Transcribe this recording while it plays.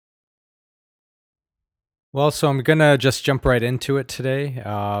Well, so I'm gonna just jump right into it today.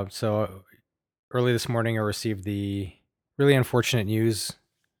 So early this morning, I received the really unfortunate news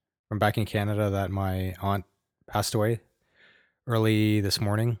from back in Canada that my aunt passed away early this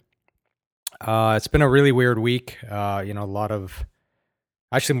morning. It's been a really weird week. A lot of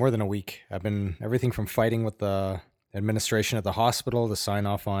actually more than a week. I've been everything from fighting with the administration at the hospital to sign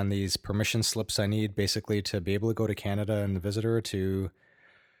off on these permission slips I need basically to be able to go to Canada and visit her, to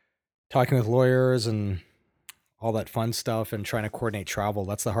talking with lawyers and all that fun stuff and trying to coordinate travel.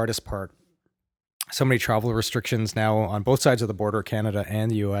 That's the hardest part. So many travel restrictions now on both sides of the border, Canada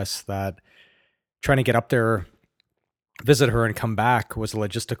and the US, that trying to get up there, visit her and come back was a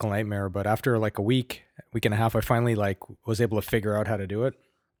logistical nightmare. But after like a week and a half, I finally was able to figure out how to do it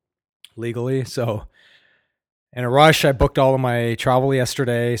legally. So in a rush, I booked all of my travel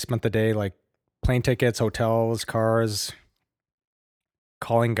yesterday, spent the day like plane tickets, hotels, cars,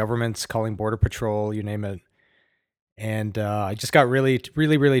 calling governments, calling border patrol, you name it. And I just got really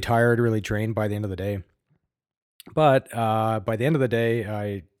tired, really drained by the end of the day. But by the end of the day,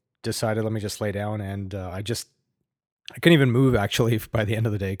 I decided let me just lay down, and I couldn't even move actually by the end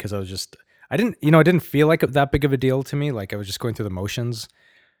of the day because I didn't feel like that big of a deal to me. Like I was just going through the motions.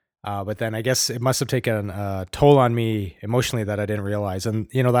 But then I guess it must have taken a toll on me emotionally that I didn't realize, and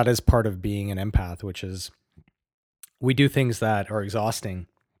that is part of being an empath, which is we do things that are exhausting,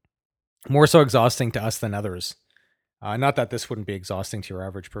 more so exhausting to us than others. Not that this wouldn't be exhausting to your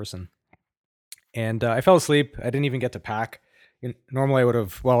average person. And I fell asleep. I didn't even get to pack. Normally, I would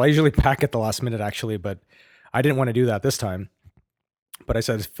have. Well, I usually pack at the last minute, actually, but I didn't want to do that this time. But I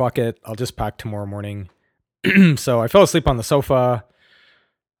said, "Fuck it, I'll just pack tomorrow morning." So I fell asleep on the sofa.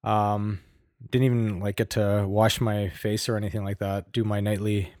 Um, didn't even like get to wash my face or anything like that. Do my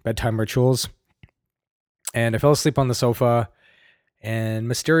nightly bedtime rituals, and I fell asleep on the sofa. And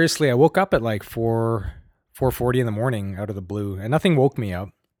mysteriously, I woke up at like 4:40 in the morning out of the blue, and nothing woke me up.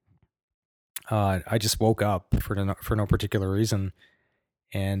 I just woke up for no particular reason,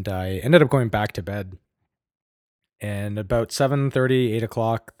 and I ended up going back to bed. And about 7:30, 8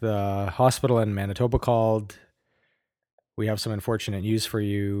 o'clock, the hospital in Manitoba called. We have some unfortunate news for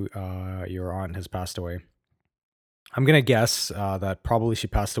you. Your aunt has passed away. I'm gonna guess that probably she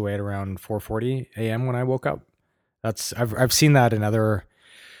passed away at around 4:40 a.m. when I woke up. I've seen that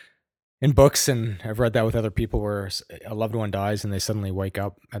in books, and I've read that with other people where a loved one dies and they suddenly wake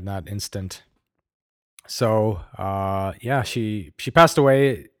up at that instant. So yeah, she passed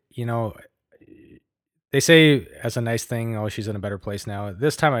away. They say as a nice thing, oh, she's in a better place now.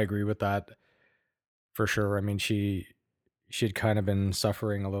 This time, I agree with that for sure. I mean, she'd kind of been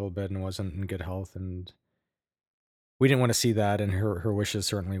suffering a little bit and wasn't in good health, and we didn't want to see that, and her wishes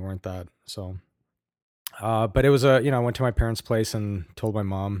certainly weren't that. So, but it was I went to my parents' place and told my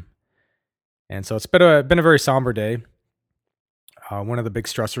mom, and so it's been a very somber day. One of the big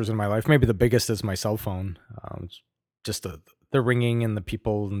stressors in my life, maybe the biggest, is my cell phone. It's just the ringing and the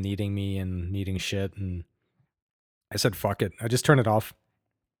people needing me and needing shit. And I said, fuck it. I just turned it off,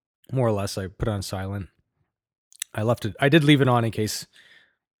 more or less. I put it on silent. I left it. I did leave it on in case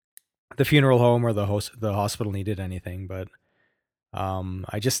the funeral home or the hospital needed anything. But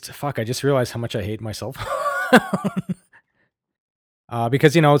I just realized how much I hate myself.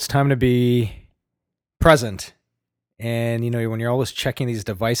 Because, it's time to be present. And, when you're always checking these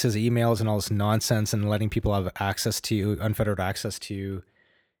devices, emails, and all this nonsense and letting people have access to you, unfettered access to you,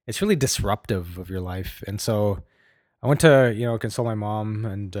 it's really disruptive of your life. And so I went to, console my mom,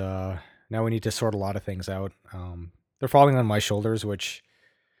 and now we need to sort a lot of things out. They're falling on my shoulders, which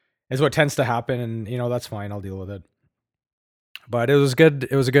is what tends to happen. And, that's fine. I'll deal with it. But it was good.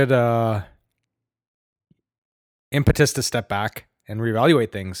 It was a good impetus to step back and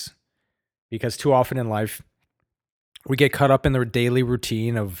reevaluate things, because too often in life, we get caught up in the daily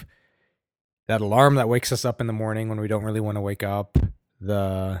routine of that alarm that wakes us up in the morning when we don't really want to wake up,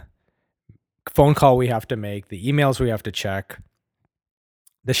 the phone call we have to make, the emails we have to check,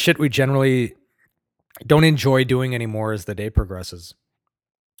 the shit we generally don't enjoy doing anymore as the day progresses.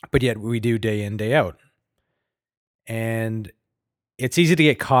 But yet we do day in, day out. And it's easy to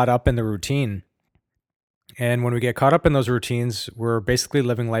get caught up in the routine. And when we get caught up in those routines, we're basically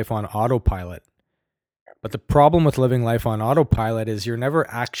living life on autopilot. But the problem with living life on autopilot is you're never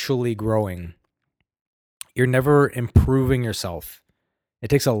actually growing. You're never improving yourself. It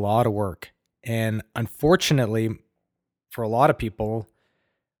takes a lot of work. And unfortunately, for a lot of people,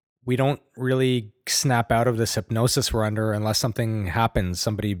 we don't really snap out of this hypnosis we're under unless something happens.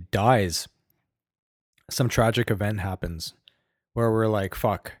 Somebody dies. Some tragic event happens where we're like,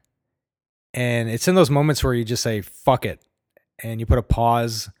 fuck. And it's in those moments where you just say, fuck it. And you put a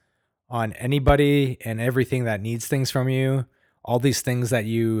pause on anybody and everything that needs things from you. All these things that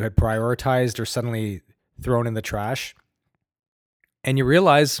you had prioritized are suddenly thrown in the trash. And you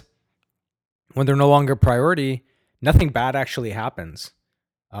realize when they're no longer a priority, nothing bad actually happens.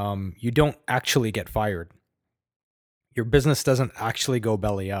 You don't actually get fired. Your business doesn't actually go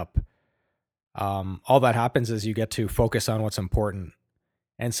belly up. All that happens is you get to focus on what's important.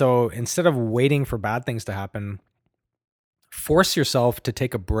 And so instead of waiting for bad things to happen, force yourself to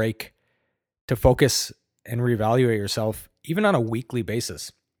take a break, to focus and reevaluate yourself, even on a weekly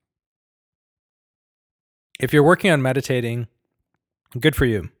basis. If you're working on meditating, good for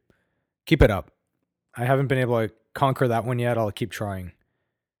you. Keep it up. I haven't been able to conquer that one yet. I'll keep trying.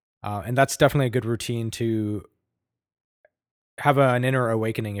 And that's definitely a good routine to have an inner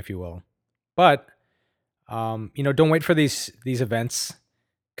awakening, if you will. But don't wait for these events,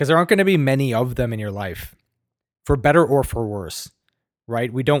 because there aren't going to be many of them in your life, for better or for worse,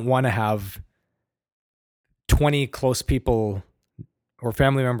 right? We don't want to have 20 close people or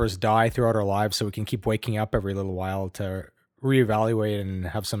family members die throughout our lives so we can keep waking up every little while to reevaluate and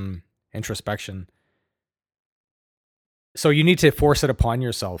have some introspection. So you need to force it upon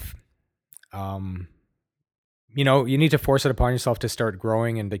yourself. You need to force it upon yourself to start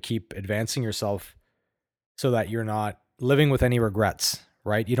growing and to keep advancing yourself so that you're not living with any regrets,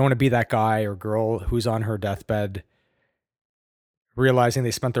 right? You don't want to be that guy or girl who's on her deathbed realizing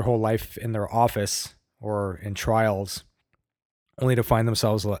they spent their whole life in their office or in trials only to find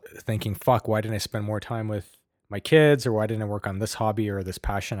themselves thinking, fuck, why didn't I spend more time with my kids, or why didn't I work on this hobby or this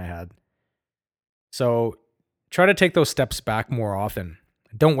passion I had? So try to take those steps back more often.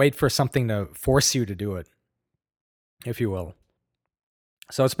 Don't wait for something to force you to do it, if you will.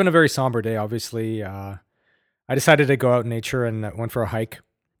 So it's been a very somber day, obviously. I decided to go out in nature and went for a hike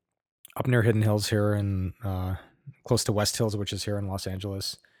up near Hidden Hills here in close to West Hills, which is here in Los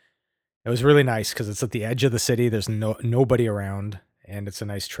Angeles. It was really nice because it's at the edge of the city. There's nobody around, and it's a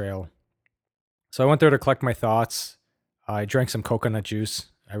nice trail. So I went there to collect my thoughts. I drank some coconut juice.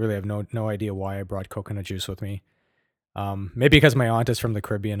 I really have no idea why I brought coconut juice with me. Maybe because my aunt is from the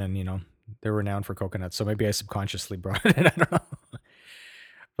Caribbean and, they're renowned for coconuts. So maybe I subconsciously brought it. I don't know.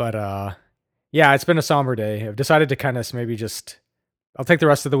 But yeah, it's been a somber day. I've decided to kind of maybe I'll take the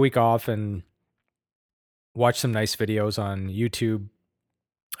rest of the week off and watch some nice videos on YouTube.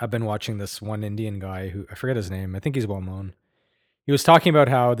 I've been watching this one Indian guy who, I forget his name. I think he's well known. He was talking about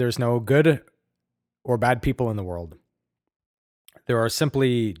how there's no good or bad people in the world. There are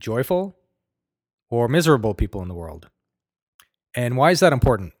simply joyful or miserable people in the world. And why is that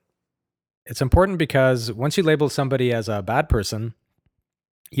important? It's important because once you label somebody as a bad person,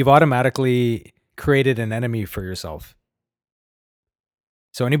 you've automatically created an enemy for yourself.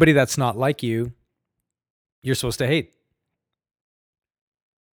 So anybody that's not like you, you're supposed to hate.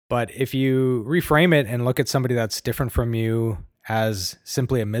 But if you reframe it and look at somebody that's different from you as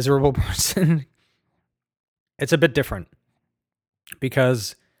simply a miserable person, it's a bit different.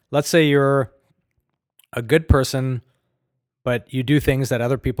 Because let's say you're a good person, but you do things that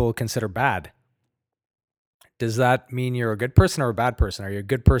other people consider bad. Does that mean you're a good person or a bad person? Are you a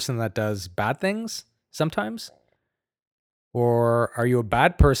good person that does bad things sometimes? Or are you a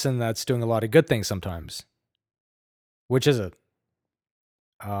bad person that's doing a lot of good things sometimes? Which is it?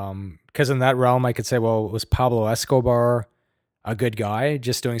 Because in that realm, I could say, well, was Pablo Escobar a good guy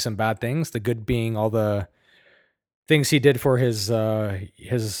just doing some bad things? The good being all the things he did for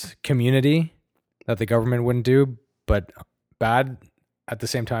his community that the government wouldn't do, but bad at the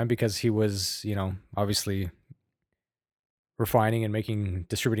same time because he was, obviously refining and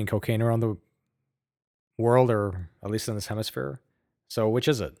distributing cocaine around the world, or at least in this hemisphere. So which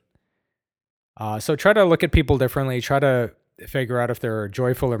is it? So try to look at people differently. Try to figure out if they're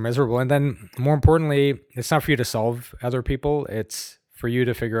joyful or miserable. And then more importantly, it's not for you to solve other people. It's for you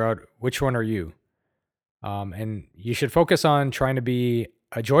to figure out which one are you. And you should focus on trying to be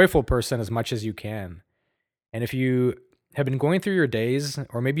a joyful person as much as you can. And if you have been going through your days,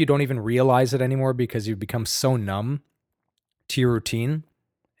 or maybe you don't even realize it anymore because you've become so numb to your routine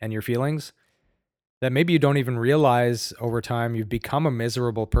and your feelings, that maybe you don't even realize over time you've become a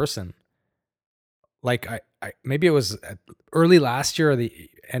miserable person. Like I maybe it was early last year or the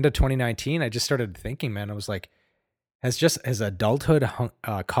end of 2019, I just started thinking, man, I was like, has adulthood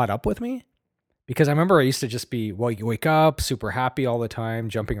caught up with me? Because I remember I used to just be, well, you wake up super happy all the time,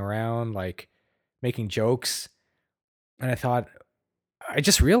 jumping around, like making jokes. And I thought, I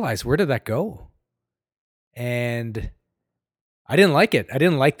just realized, where did that go? And I didn't like it. I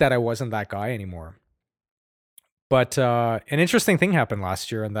didn't like that I wasn't that guy anymore. But an interesting thing happened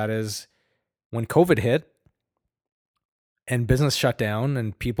last year, and that is when COVID hit and business shut down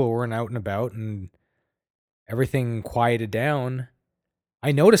and people weren't out and about and everything quieted down,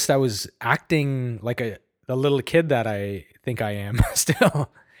 I noticed I was acting like the little kid that I think I am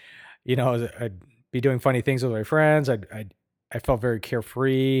still. I'd be doing funny things with my friends. I felt very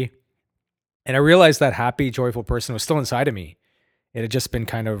carefree, and I realized that happy, joyful person was still inside of me. It had just been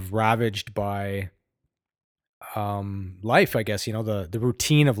kind of ravaged by life, I guess. The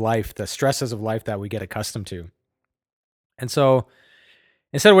routine of life, the stresses of life that we get accustomed to. And so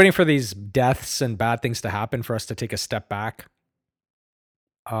instead of waiting for these deaths and bad things to happen for us to take a step back,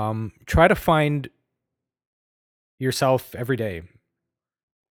 try to find yourself every day.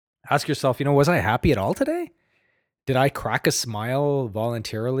 Ask yourself, was I happy at all today? Did I crack a smile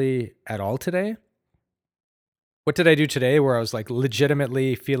voluntarily at all today? What did I do today where I was like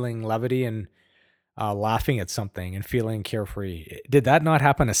legitimately feeling levity and laughing at something and feeling carefree? Did that not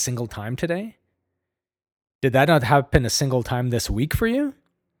happen a single time today? Did that not happen a single time this week for you?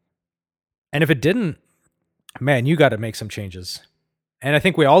 And if it didn't, man, you got to make some changes. And I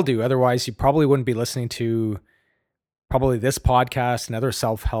think we all do. Otherwise, you probably wouldn't be listening to probably this podcast and other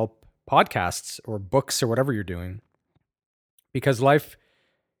self-help podcasts or books or whatever you're doing. Because life,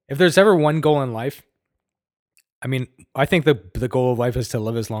 if there's ever one goal in life, I mean, I think the goal of life is to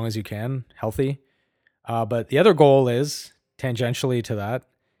live as long as you can, healthy. But the other goal is tangentially to that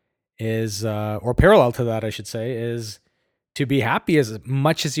is, or parallel to that, I should say, is to be happy as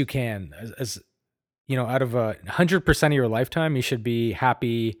much as you can. Out of 100% of your lifetime, you should be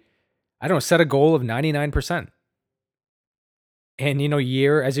happy. I don't know, set a goal of 99%. And,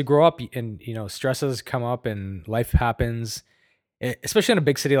 as you grow up and, stresses come up and life happens, especially in a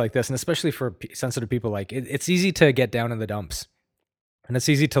big city like this, and especially for sensitive people, like it's easy to get down in the dumps and it's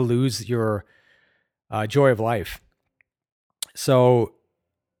easy to lose your joy of life. So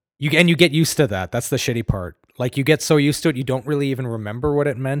you get used to that. That's the shitty part. Like you get so used to it, you don't really even remember what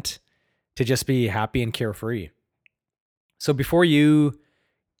it meant to just be happy and carefree. So before you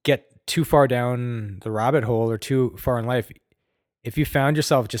get too far down the rabbit hole or too far in life, if you found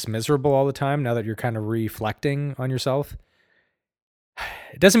yourself just miserable all the time, now that you're kind of reflecting on yourself,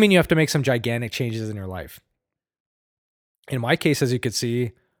 it doesn't mean you have to make some gigantic changes in your life. In my case, as you could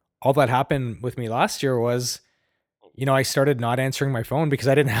see, all that happened with me last year was, I started not answering my phone because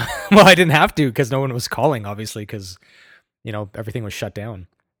I didn't have to because no one was calling, obviously, because, everything was shut down.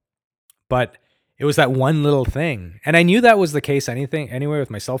 But it was that one little thing. And I knew that was the case anyway with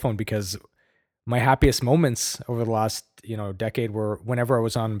my cell phone, because my happiest moments over the last, decade were whenever I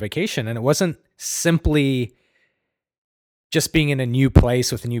was on vacation. And it wasn't simply just being in a new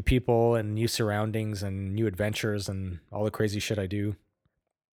place with new people and new surroundings and new adventures and all the crazy shit I do.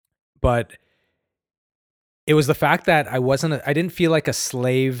 But it was the fact that I didn't feel like a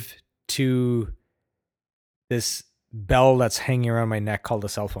slave to this bell that's hanging around my neck called a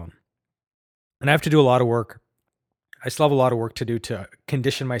cell phone. And I have to do a lot of work. I still have a lot of work to do to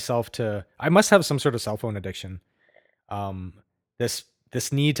condition myself I must have some sort of cell phone addiction.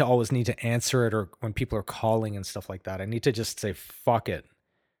 This need to answer it, or when people are calling and stuff like that, I need to just say, fuck it.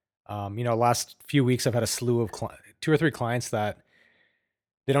 Last few weeks I've had a slew of 2 or 3 clients that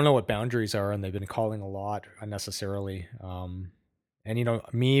they don't know what boundaries are, and they've been calling a lot unnecessarily. And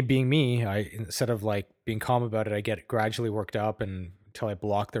me being me, I, instead of like being calm about it, I get gradually worked up and until I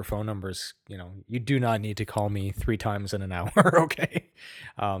block their phone numbers. You do not need to call me 3 times in an hour. Okay.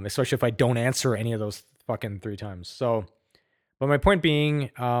 Especially if I don't answer any of those fucking 3 times. So, but my point being,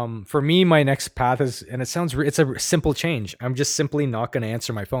 for me, my next path is, and it's a simple change. I'm just simply not going to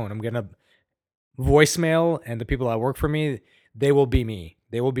answer my phone. I'm going to voicemail, and the people that work for me, they will be me.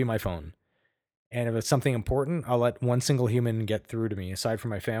 They will be my phone. And if it's something important, I'll let one single human get through to me. Aside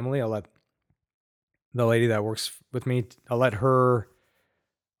from my family, I'll let the lady that works with me, I'll let her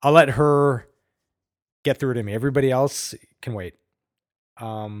get through to me. Everybody else can wait.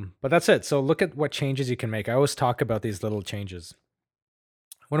 But that's it. So look at what changes you can make. I always talk about these little changes.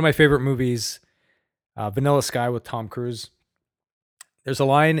 One of my favorite movies, Vanilla Sky with Tom Cruise. There's a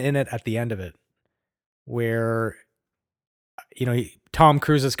line in it at the end of it where, Tom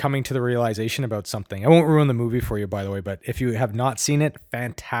Cruise is coming to the realization about something. I won't ruin the movie for you, by the way, but if you have not seen it,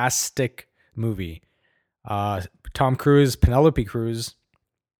 fantastic movie. Tom Cruise, Penelope Cruz,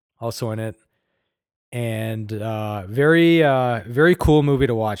 also in it. And very cool movie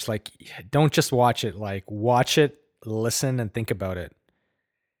to watch. Like, don't just watch it, like watch it, listen, and think about it.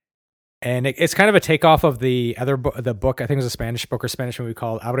 And it's kind of a takeoff of the book. I think it was a Spanish book or Spanish movie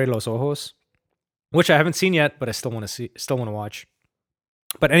called Abre los Ojos, which I haven't seen yet, but I still want to watch.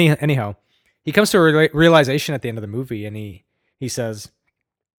 But anyhow, he comes to a realization at the end of the movie, and he says,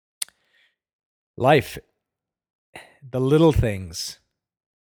 life, the little things.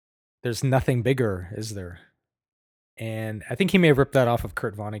 There's nothing bigger, is there? And I think he may have ripped that off of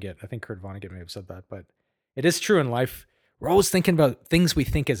Kurt Vonnegut. I think Kurt Vonnegut may have said that, but it is true in life. We're always thinking about things we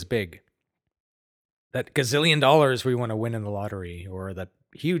think is big. That gazillion dollars we want to win in the lottery, or that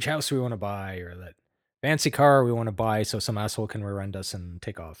huge house we want to buy, or that fancy car we want to buy so some asshole can rear-end us and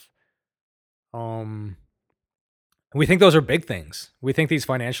take off. Um, we think those are big things. We think these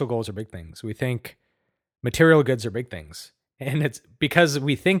financial goals are big things. We think material goods are big things. And it's because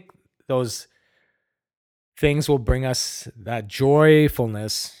we think those things will bring us that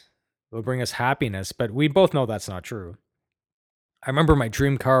joyfulness, will bring us happiness, but we both know that's not true. I remember my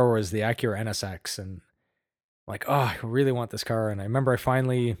dream car was the Acura NSX, and like, oh, I really want this car. And I remember I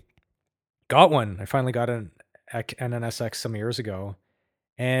finally got one. I finally got an NSX some years ago.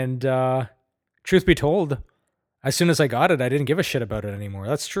 And truth be told, as soon as I got it, I didn't give a shit about it anymore.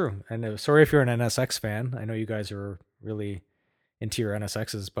 That's true. And sorry if you're an NSX fan. I know you guys are really into your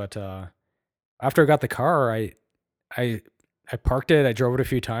NSXs, but after I got the car, I parked it. I drove it a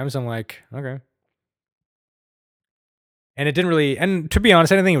few times. I'm like, okay. And it didn't really. And to be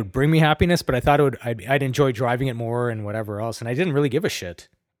honest, I didn't think it would bring me happiness, but I thought it would. I'd enjoy driving it more and whatever else. And I didn't really give a shit,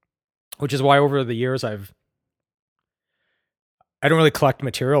 which is why over the years I don't really collect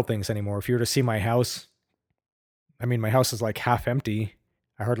material things anymore. If you were to see my house, I mean, my house is like half empty.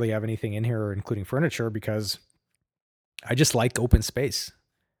 I hardly have anything in here, including furniture, because I just like open space.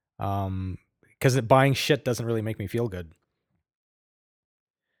 Because buying shit doesn't really make me feel good.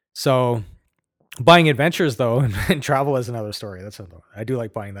 So buying adventures though and travel is another story. I do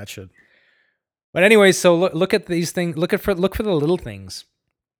like buying that shit. But anyway, so look at these things. Look for the little things.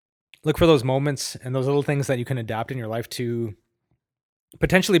 Look for those moments and those little things that you can adapt in your life to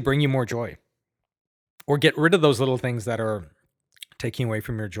potentially bring you more joy, or get rid of those little things that are taking away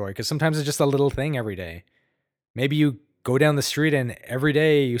from your joy. Because sometimes it's just a little thing every day. Maybe you go down the street and every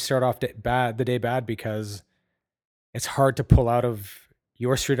day you start off the day bad because it's hard to pull out of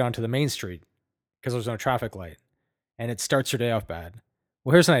your street onto the main street because there's no traffic light, and it starts your day off bad.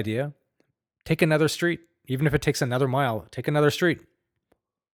 Well, here's an idea. Take another street. Even if it takes another mile, take another street.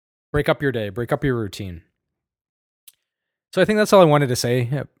 Break up your day, break up your routine. So I think that's all I wanted to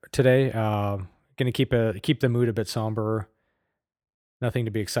say today. Gonna keep the mood a bit somber. Nothing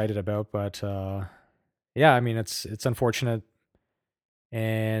to be excited about, but yeah, I mean it's unfortunate,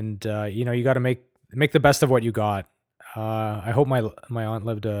 and you got to make the best of what you got. I hope my aunt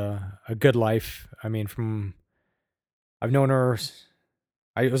lived a good life. I mean, I've known her.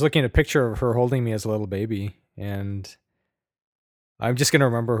 I was looking at a picture of her holding me as a little baby, and I'm just gonna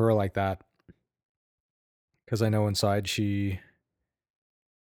remember her like that because I know inside she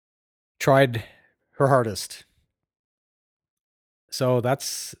tried her hardest. So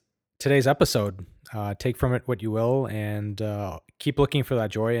that's today's episode. Take from it what you will, and keep looking for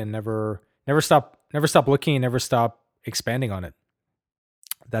that joy, and never stop looking, and never stop expanding on it.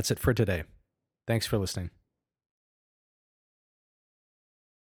 That's it for today. Thanks for listening.